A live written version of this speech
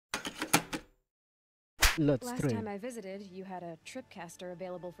Let's Last trade. time I visited, you had a tripcaster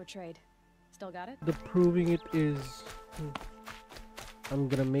available for trade. Still got it? The proving it is. I'm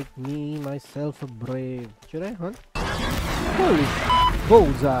gonna make me myself a brave. Should I hunt? Holy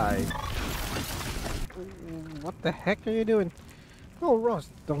bullseye! What the heck are you doing? Oh, Ross,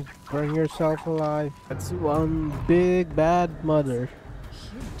 don't burn yourself alive. That's one big bad mother.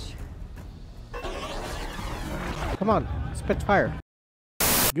 Huge. Come on, spit fire.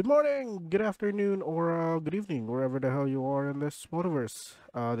 Good morning, good afternoon, or good evening, wherever the hell you are in this multiverse.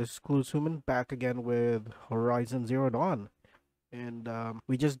 This is Clues Human back again with Horizon Zero Dawn. And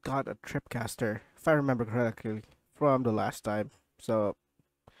we just got a tripcaster, if I remember correctly, from the last time. So,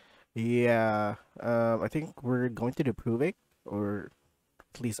 yeah, I think we're going to do proving, or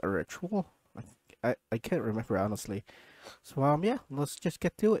at least a ritual. I can't remember, honestly. So, yeah, let's just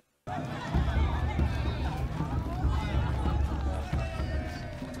get to it.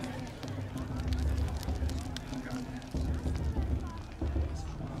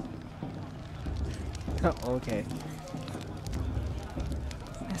 Oh, okay.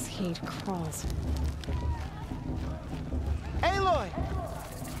 This heat crawls. Aloy!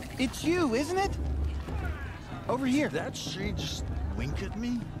 It's you, isn't it? Over here. That she just wink at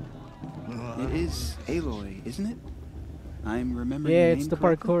me? It is Aloy, isn't it? I'm remembering Yeah, your it's name the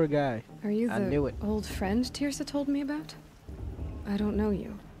correctly? parkour guy. Are you I knew it. the old friend Tirsa told me about? I don't know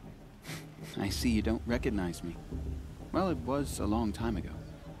you. I see you don't recognize me. Well, it was a long time ago.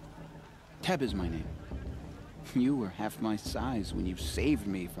 Teb is my name. You were half my size when you saved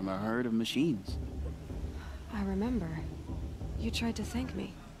me from a herd of machines. I remember. You tried to thank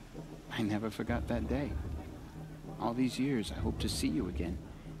me. I never forgot that day. All these years, I hope to see you again,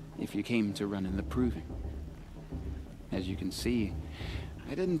 if you came to run in the proving. As you can see,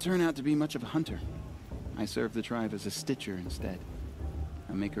 I didn't turn out to be much of a hunter. I served the tribe as a stitcher instead,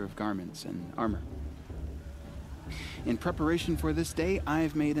 a maker of garments and armor. In preparation for this day,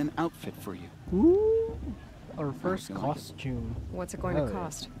 I've made an outfit for you. Ooh, our first feel like it. costume. What's it going Oh, to yeah.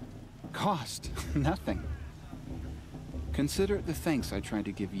 cost? Cost? Nothing. Consider it the thanks I tried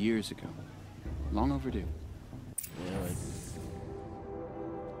to give years ago. Long overdue. Yeah, like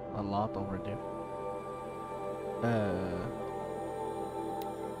a lot overdue.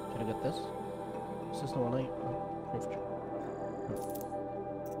 Should I get this? Is this the one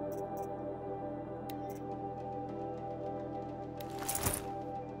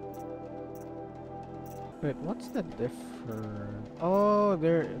Wait, what's the different? Oh,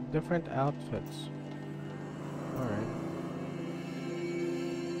 they're different outfits. Alright.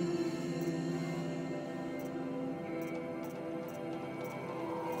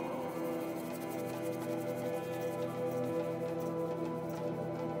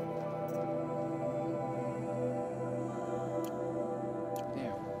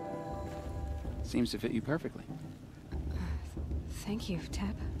 There. Seems to fit you perfectly. Thank you,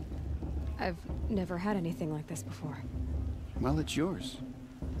 Teb. I've never had anything like this before. Well, it's yours.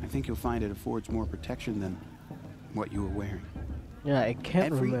 I think you'll find it affords more protection than what you were wearing. Yeah, I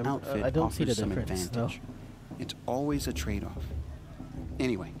can't Every remember. outfit I don't offers see the some difference though. advantage. It's always a trade-off.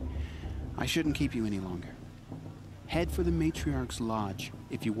 Anyway, I shouldn't keep you any longer. Head for the Matriarch's Lodge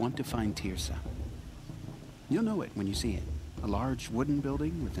if you want to find Tirsa. You'll know it when you see it. A large wooden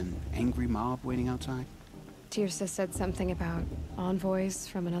building with an angry mob waiting outside. Tirsa said something about envoys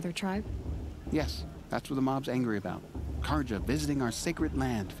from another tribe? Yes, that's what the mob's angry about. Karja visiting our sacred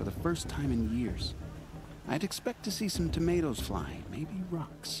land for the first time in years. I'd expect to see some tomatoes fly, maybe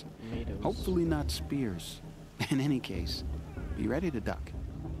rocks. Tomatoes. Hopefully not spears. In any case, be ready to duck.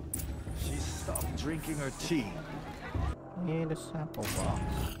 She stopped drinking her tea. And a sample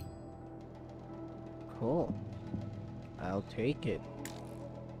box. Cool. I'll take it.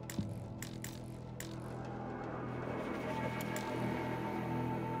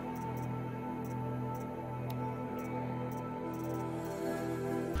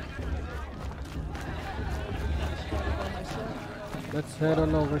 Let's head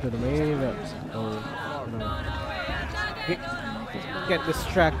on over to the main event. Oh, no. Get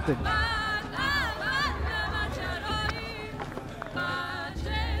distracted. I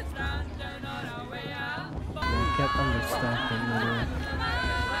can't understand them.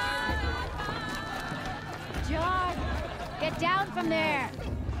 John, get down from there.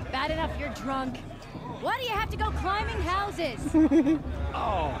 Bad enough you're drunk. Why do you have to go climbing houses?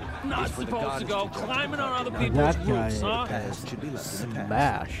 Oh, not for the supposed gods to go to judge climbing the on other dark. people's That guy roofs, huh? Past should be left in the past.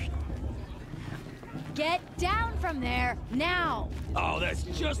 Smashed. Get down from there, now. Oh, that's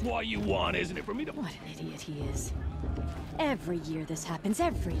just what you want, isn't it? For me to... What an idiot he is. Every year this happens,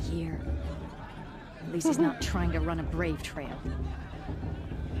 every year. At least he's not trying to run a brave trail.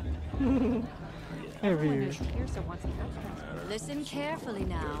 Heavier. Listen carefully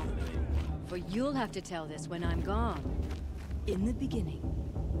now, for you'll have to tell this when I'm gone. In the beginning,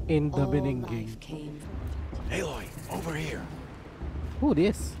 In the all beginning. life came Aloy, over here. Who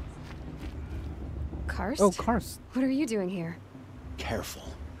this? Karst? Oh, Karst. What are you doing here? Careful.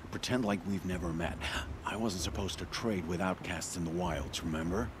 Pretend like we've never met. I wasn't supposed to trade with outcasts in the wilds,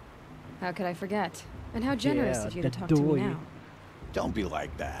 remember? How could I forget? And how generous Yeah, of you to the talk to doy. me now. Don't be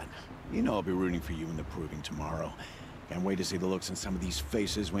like that. You know I'll be rooting for you in the proving tomorrow. Can't wait to see the looks on some of these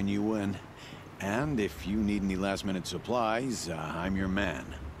faces when you win. And if you need any last-minute supplies, I'm your man.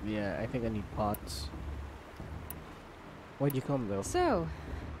 Yeah, I think I need pots. Why'd you come though? So,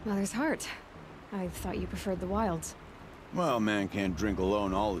 Mother's Heart. I thought you preferred the wilds. Well, man can't drink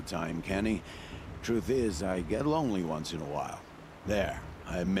alone all the time, can he? Truth is, I get lonely once in a while. There,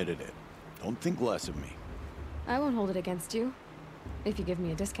 I admitted it. Don't think less of me. I won't hold it against you. If you give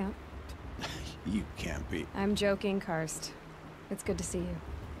me a discount. You can't be. I'm joking, Karst. It's good to see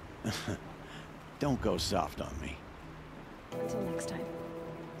you. Don't go soft on me. Until next time.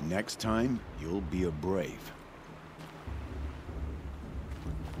 Next time, you'll be a brave.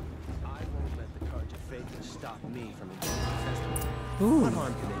 I won't let the Carja Faithless stop me from enjoying the festival. Ooh. What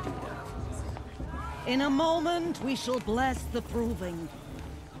harm can they do now? In a moment, we shall bless the proving.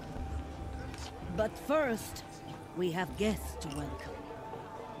 But first, we have guests to welcome.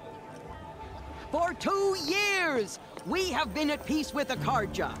 For 2 years, we have been at peace with the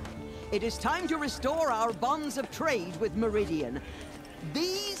Carja. It is time to restore our bonds of trade with Meridian.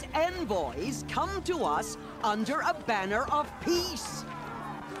 These envoys come to us under a banner of peace.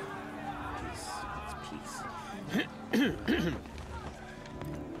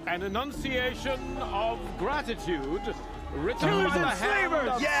 An enunciation of gratitude written by the hand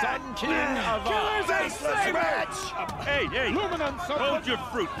of Sun King of Hey, Luminance of hold your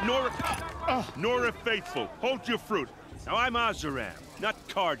fruit. Nora Faithful, hold your fruit. Now, I'm Azaram, not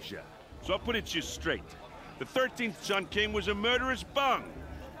Karja, so I'll put it you straight. The 13th Sun King was a murderous bung.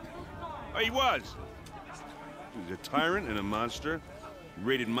 Oh, he was. He was a tyrant and a monster. He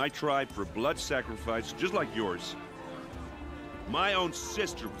raided my tribe for blood sacrifice, just like yours. My own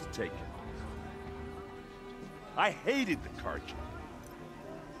sister was taken. I hated the Karja.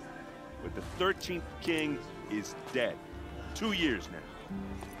 But the 13th king is dead. 2 years now.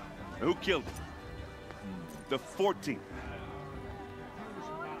 And who killed him? The 14th.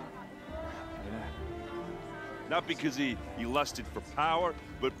 Not because he lusted for power,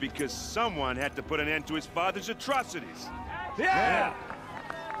 but because someone had to put an end to his father's atrocities. Yeah!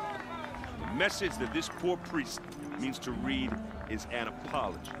 The message that this poor priest means to read is an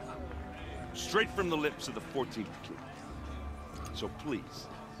apology. Straight from the lips of the 14th king. So please,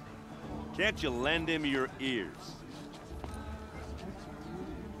 can't you lend him your ears?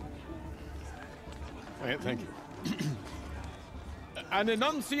 Thank you. An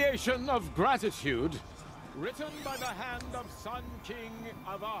enunciation of gratitude written by the hand of Sun King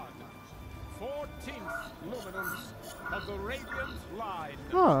Avad, 14th luminance of the Radiant Line.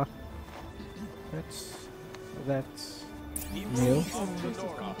 Huh. That's new.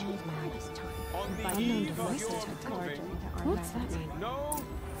 Unknown devices. What's that mean? No,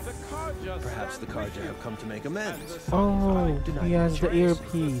 the Karja Perhaps the Carja have come to make amends. Oh, he has the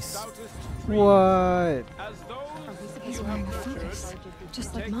earpiece. What? He's wearing a focus,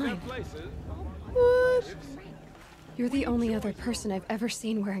 just like mine. What? You're the only other person I've ever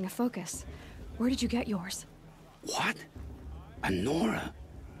seen wearing a focus. Where did you get yours? What? A Nora?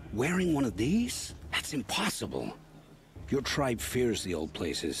 Wearing one of these? That's impossible. Your tribe fears the old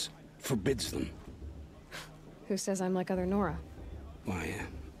places, forbids them. Who says I'm like other Nora? Why,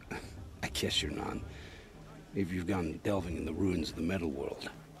 I guess you're not. If you've gone delving in the ruins of the metal world.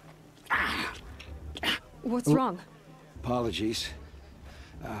 What's wrong? Apologies.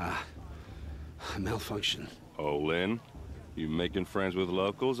 A malfunction. Oh, Lynn, you making friends with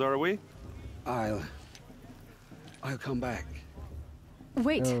locals, are we? I'll come back.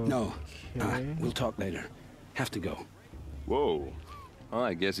 Wait. No, we'll talk later. Have to go. Whoa. Well,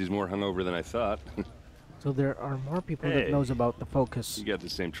 I guess he's more hungover than I thought. So there are more people that Hey. knows about the focus. You got the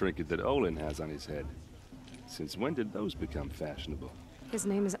same trinket that Olin has on his head. Since when did those become fashionable? His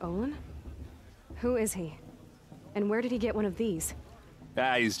name is Olin? Who is he? And where did he get one of these?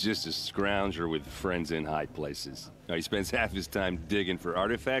 He's just a scrounger with friends in high places. Now, he spends half his time digging for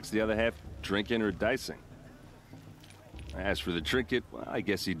artifacts, the other half drinking or dicing. As for the trinket, well, I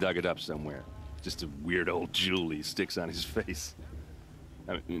guess he dug it up somewhere. Just a weird old jewel he sticks on his face.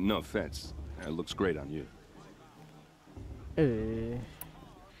 I mean, no offense. It looks great on you.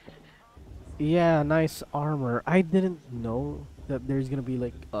 Yeah, nice armor. I didn't know that there's gonna be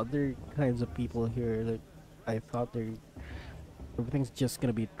like other kinds of people here. Like, I thought everything's just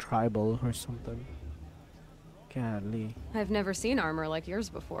gonna be tribal or something. Golly. I've never seen armor like yours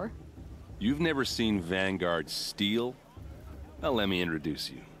before. You've never seen Vanguard steel? Well, let me introduce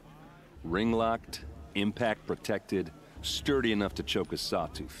you. Ring-locked, impact-protected, sturdy enough to choke a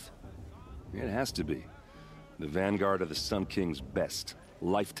sawtooth. It has to be. The Vanguard of the Sun King's best.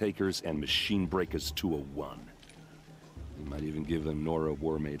 Life-takers and machine breakers to a one. You might even give a Nora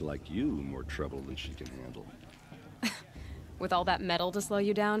warmaid like you more trouble than she can handle. With all that metal to slow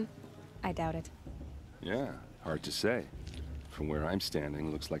you down? I doubt it. Yeah, hard to say. From where I'm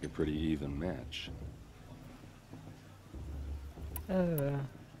standing, looks like a pretty even match.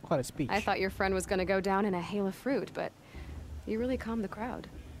 Quite a speech. I thought your friend was gonna go down in a hail of fruit, but you really calmed the crowd.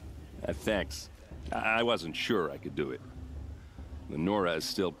 Thanks. I wasn't sure I could do it. The Nora is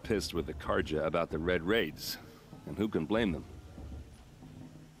still pissed with the Karja about the Red Raids. And who can blame them?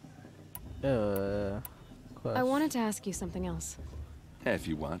 I wanted to ask you something else. If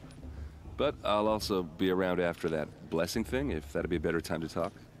you want. But I'll also be around after that blessing thing, if that'd be a better time to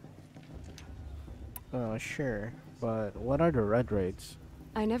talk. Sure. But what are the Red Raids?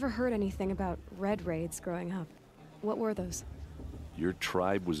 I never heard anything about Red Raids growing up. What were those? Your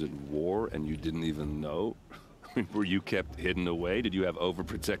tribe was at war and you didn't even know? Were you kept hidden away? Did you have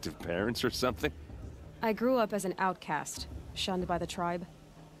overprotective parents or something? I grew up as an outcast, shunned by the tribe.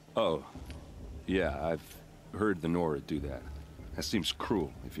 Oh. Yeah, I've heard the Nora do that. That seems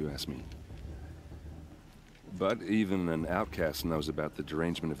cruel, if you ask me. But even an outcast knows about the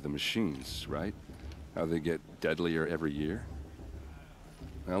derangement of the machines, right? How they get deadlier every year?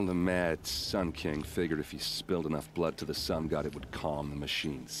 Well, the mad Sun King figured if he spilled enough blood to the Sun God, it would calm the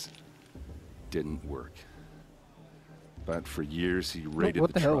machines. Didn't work. But for years, he raided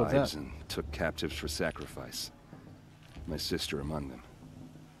the tribes and took captives for sacrifice. My sister among them.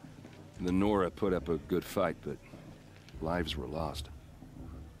 The Nora put up a good fight, but lives were lost.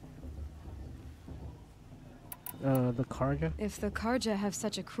 The Karja? If the Karja have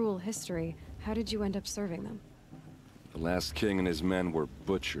such a cruel history, how did you end up serving them? The last king and his men were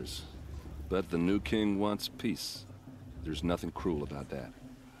butchers. But the new king wants peace. There's nothing cruel about that.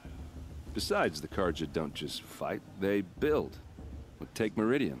 Besides, the Karja don't just fight, they build. Take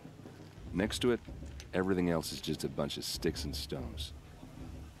Meridian. Next to it, everything else is just a bunch of sticks and stones.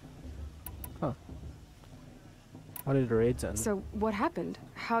 Huh. How did the raids end? So, what happened?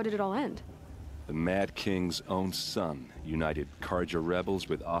 How did it all end? The Mad King's own son united Karja rebels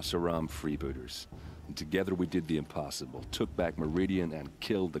with Oseram freebooters. And together we did the impossible, took back Meridian and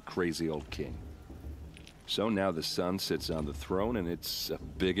killed the crazy old king. So now the son sits on the throne and it's a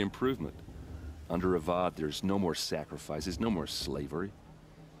big improvement. Under Avad, there's no more sacrifices, no more slavery.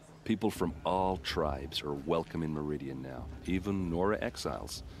 People from all tribes are welcome in Meridian now, even Nora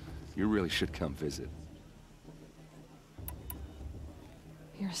exiles. You really should come visit.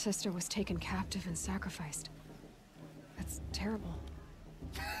 Your sister was taken captive and sacrificed. That's terrible.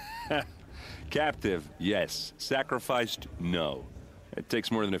 Captive, yes. Sacrificed, no. It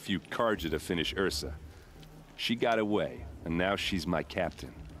takes more than a few Karja to finish Ursa. She got away, and now she's my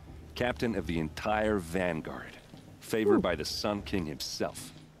captain. Captain of the entire Vanguard. Favored by the Sun King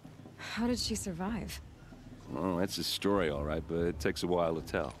himself. How did she survive? Oh, that's a story, all right, but it takes a while to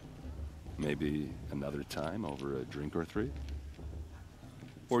tell. Maybe another time over a drink or three?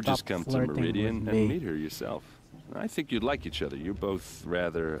 Or just come to Meridian and meet her yourself. I think you'd like each other. You're both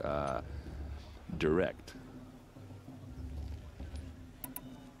rather, direct.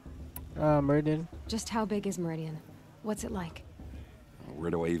 Meridian? Just how big is Meridian? What's it like?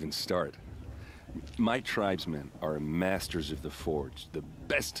 Where do I even start? My tribesmen are masters of the forge, the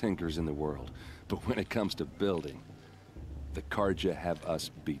best tinkers in the world. But when it comes to building, the Karja have us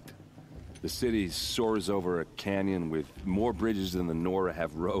beat. The city soars over a canyon with more bridges than the Nora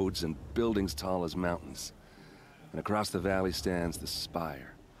have roads and buildings tall as mountains. And across the valley stands the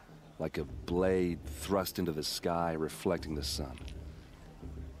spire, like a blade thrust into the sky reflecting the sun.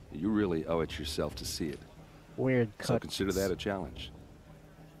 You really owe it yourself to see it. Weird So cuts. consider that a challenge.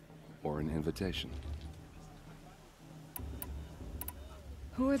 Or an invitation.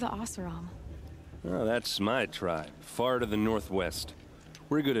 Who are the Oseram? Oh, that's my tribe, far to the northwest.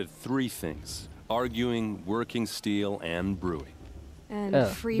 We're good at three things. Arguing, working steel, and brewing. And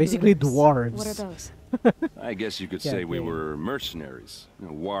basically freebooters. dwarves. What are those? I guess you could say we were mercenaries.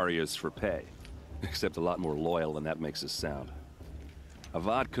 Warriors for pay. Except a lot more loyal than that makes us sound.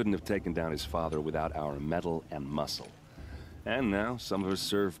 Avad couldn't have taken down his father without our metal and muscle. And now, some of us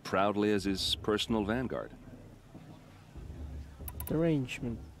serve proudly as his personal vanguard.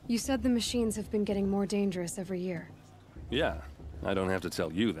 Derangement. You said the machines have been getting more dangerous every year. Yeah, I don't have to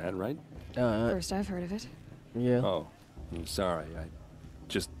tell you that, right? First I've heard of it. Yeah. Oh, I'm sorry. I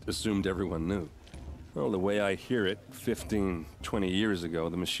just assumed everyone knew. Well, the way I hear it, 15, 20 years ago,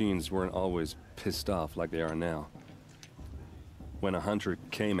 the machines weren't always pissed off like they are now. When a hunter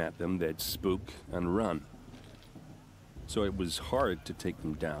came at them, they'd spook and run. So it was hard to take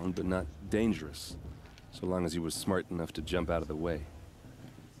them down, but not dangerous, so long as he was smart enough to jump out of the way.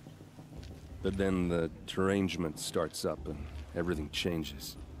 But then the derangement starts up and everything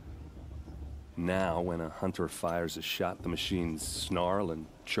changes. Now, when a hunter fires a shot, the machines snarl and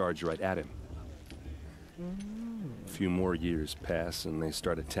charge right at him. A few more years pass and they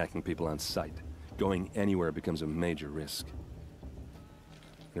start attacking people on sight. Going anywhere becomes a major risk.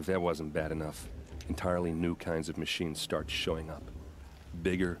 If that wasn't bad enough, entirely new kinds of machines start showing up.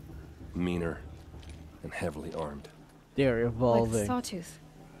 Bigger, meaner, and heavily armed. They're evolving. Like the Sawtooth.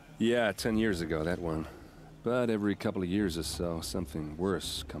 Yeah, 10 years ago, that one. But every couple of years or so, something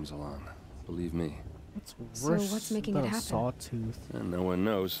worse comes along. Believe me. What's So worse what's making than it a happen? sawtooth? And no one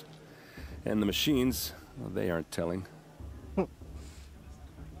knows. And the machines, well, they aren't telling.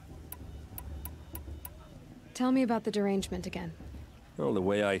 Tell me about the derangement again. Well, the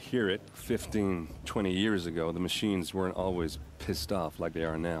way I hear it, 15, 20 years ago, the machines weren't always pissed off like they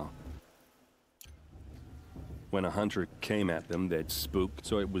are now. When a hunter came at them, they'd spook,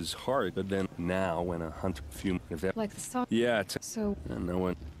 so it was hard. But then now, when a hunter Like the saw. Yeah, So and no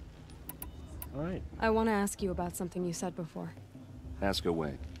one. All right. I want to ask you about something you said before. Ask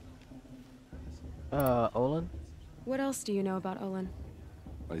away. Olin? What else do you know about Olin?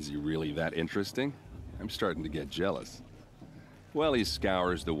 Is he really that interesting? I'm starting to get jealous. Well, he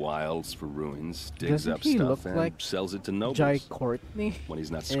scours the wilds for ruins, digs Doesn't up he stuff, look and like sells it to nobles. Jai Courtney When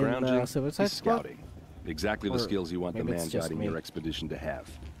he's not in, scrounging, Suicide he's Squad? scouting. Exactly the Or skills you want the maybe man it's just guiding me. your expedition to have.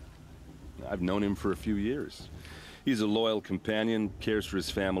 I've known him for a few years. He's a loyal companion, cares for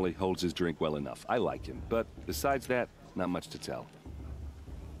his family, holds his drink well enough. I like him, but besides that, not much to tell.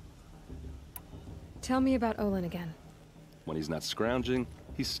 Tell me about Olin again. When he's not scrounging,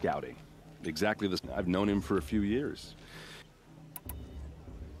 he's scouting. Exactly the... I've known him for a few years.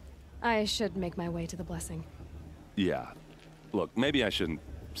 I should make my way to the blessing. Yeah. Look, maybe I shouldn't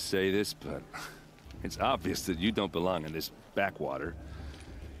say this, but it's obvious that you don't belong in this backwater.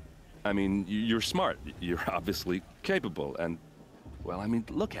 I mean, you're smart. You're obviously capable, and... Well, I mean,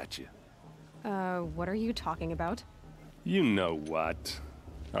 look at you. What are you talking about? You know what.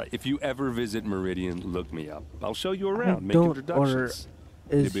 All right, if you ever visit Meridian, look me up. I'll show you around, make don't- introductions.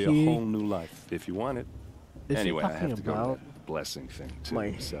 is It'll be he- a whole new life, if you want it. Is he Anyway, I talking have to go to about that blessing thing, too.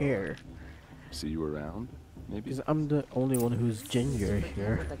 my so, hair? See you around, maybe? Because I'm the only one who's ginger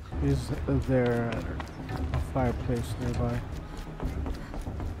here. Is there a fireplace nearby?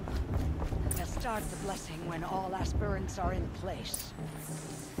 We'll start the blessing when all aspirants are in place.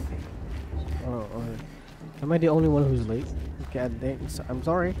 Oh, alright. Am I the only one who's late? God dang, I'm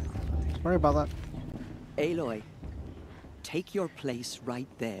sorry. Sorry about that. Aloy, take your place right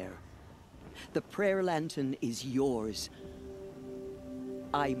there. The prayer lantern is yours.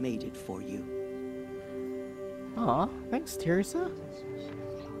 I made it for you. Aw, thanks, Teresa.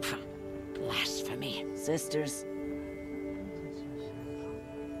 Blasphemy. Sisters.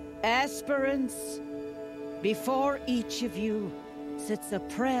 Aspirants, before each of you sits a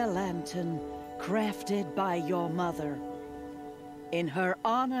prayer lantern crafted by your mother. In her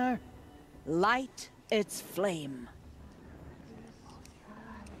honor, light its flame.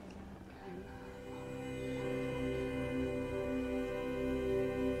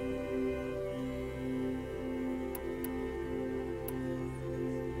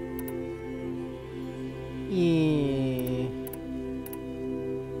 Yeah.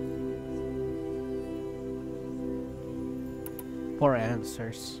 For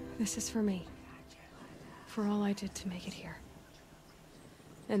answers. This is for me. For all I did to make it here.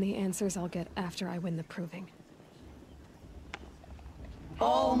 And the answers I'll get after I win the proving.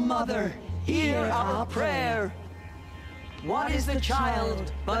 Oh, Mother, hear our prayer. What is the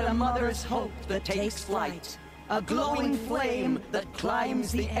child but a mother's hope that takes flight? A glowing flame that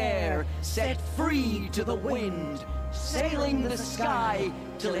climbs the air, set free to the wind, sailing the sky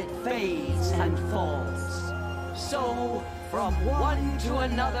till it fades and falls. So, from one to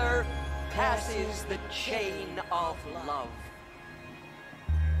another, passes the chain of love.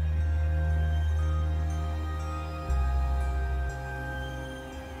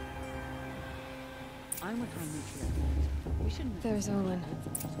 I'm with our nuclear. We shouldn't. There's Olin.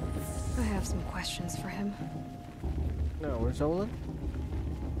 I have some questions for him. No, where's Olin?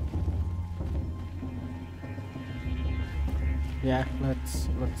 Yeah, let's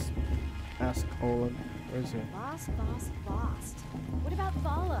ask Olin. Where is he? Lost, lost, lost. What about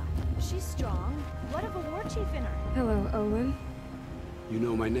Vala? She's strong. What of a war chief in her? Hello, Olin. You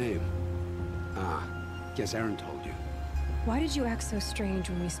know my name? Ah, guess Aaron told you. Why did you act so strange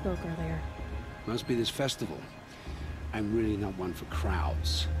when we spoke earlier? Must be this festival. I'm really not one for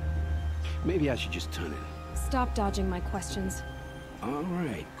crowds. Maybe I should just turn in. Stop dodging my questions. All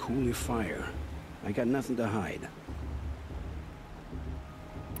right, cool your fire. I got nothing to hide.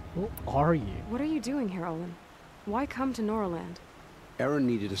 Who are you? What are you doing here, Olin? Why come to Norland? Aaron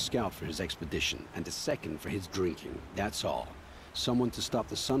needed a scout for his expedition, and a second for his drinking. That's all. Someone to stop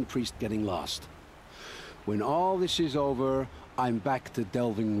the Sun Priest getting lost. When all this is over, I'm back to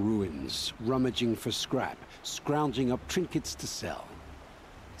delving ruins, rummaging for scrap, scrounging up trinkets to sell.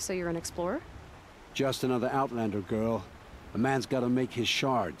 So you're an explorer? Just another Outlander, girl. A man's gotta make his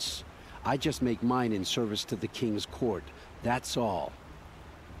shards. I just make mine in service to the King's court. That's all.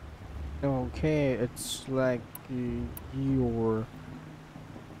 Okay, it's like you're...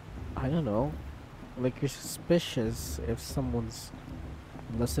 I don't know. Like you're suspicious if someone's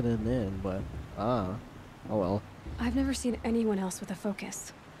listening in, but... oh well. I've never seen anyone else with a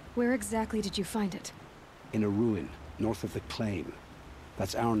focus. Where exactly did you find it? In a ruin, north of the Claim.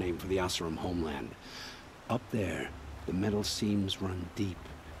 That's our name for the Oseram homeland. Up there, the metal seams run deep.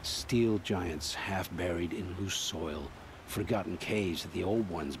 Steel giants half buried in loose soil. Forgotten caves that the old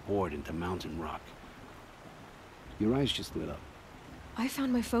ones bored into mountain rock. Your eyes just lit up. I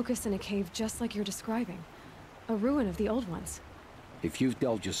found my focus in a cave just like you're describing. A ruin of the old ones. If you've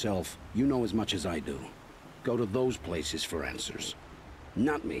delved yourself, you know as much as I do. Go to those places for answers.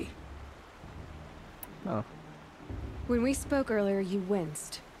 Not me. Oh. When we spoke earlier, you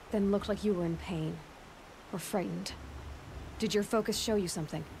winced, then looked like you were in pain. Or frightened. Did your focus show you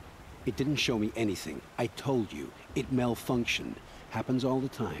something? It didn't show me anything. I told you. It malfunctioned. Happens all the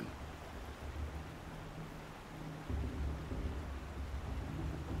time.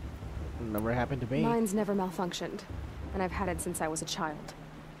 Never happened to me. Mine's never malfunctioned, and I've had it since I was a child.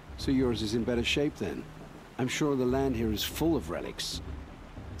 So yours is in better shape then. I'm sure the land here is full of relics.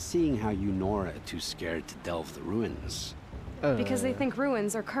 Seeing how you Nora are too scared to delve the ruins. Because they think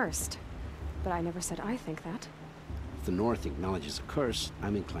ruins are cursed. But I never said I think that. If the North acknowledges a curse,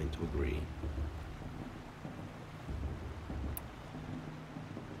 I'm inclined to agree.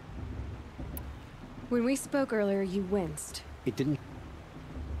 When we spoke earlier, you winced. It didn't...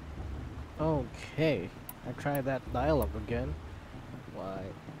 Okay. I tried that dialogue again. Why?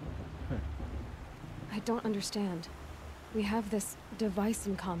 I don't understand. We have this device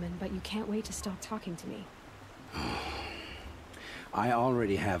in common, but you can't wait to stop talking to me. I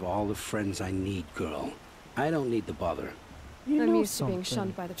already have all the friends I need, girl. I don't need the bother. I'm used to being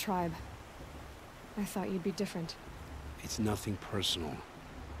shunned by the tribe. I thought you'd be different. It's nothing personal.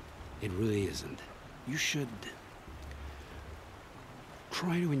 It really isn't. You should...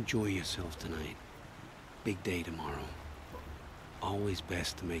 try to enjoy yourself tonight. Big day tomorrow. Always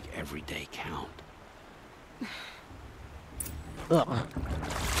best to make every day count. Ugh.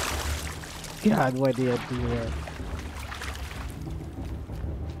 God, why did I do that?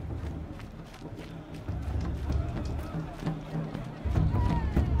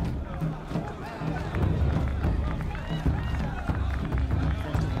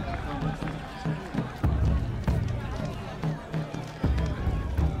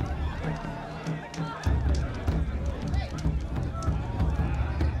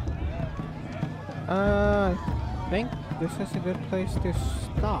 I think this is a good place to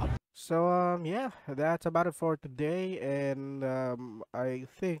stop. So yeah, that's about it for today, and I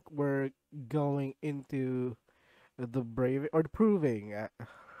think we're going into the brave or the proving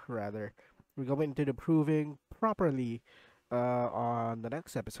rather. We're going into the proving properly on the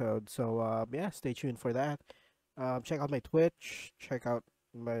next episode. So yeah, stay tuned for that. Check out my Twitch, check out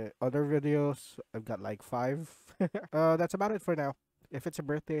my other videos. I've got like 5. That's about it for now. If it's a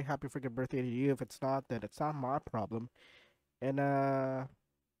birthday, happy freaking birthday to you. If it's not, then it's not my problem. And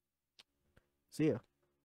see ya.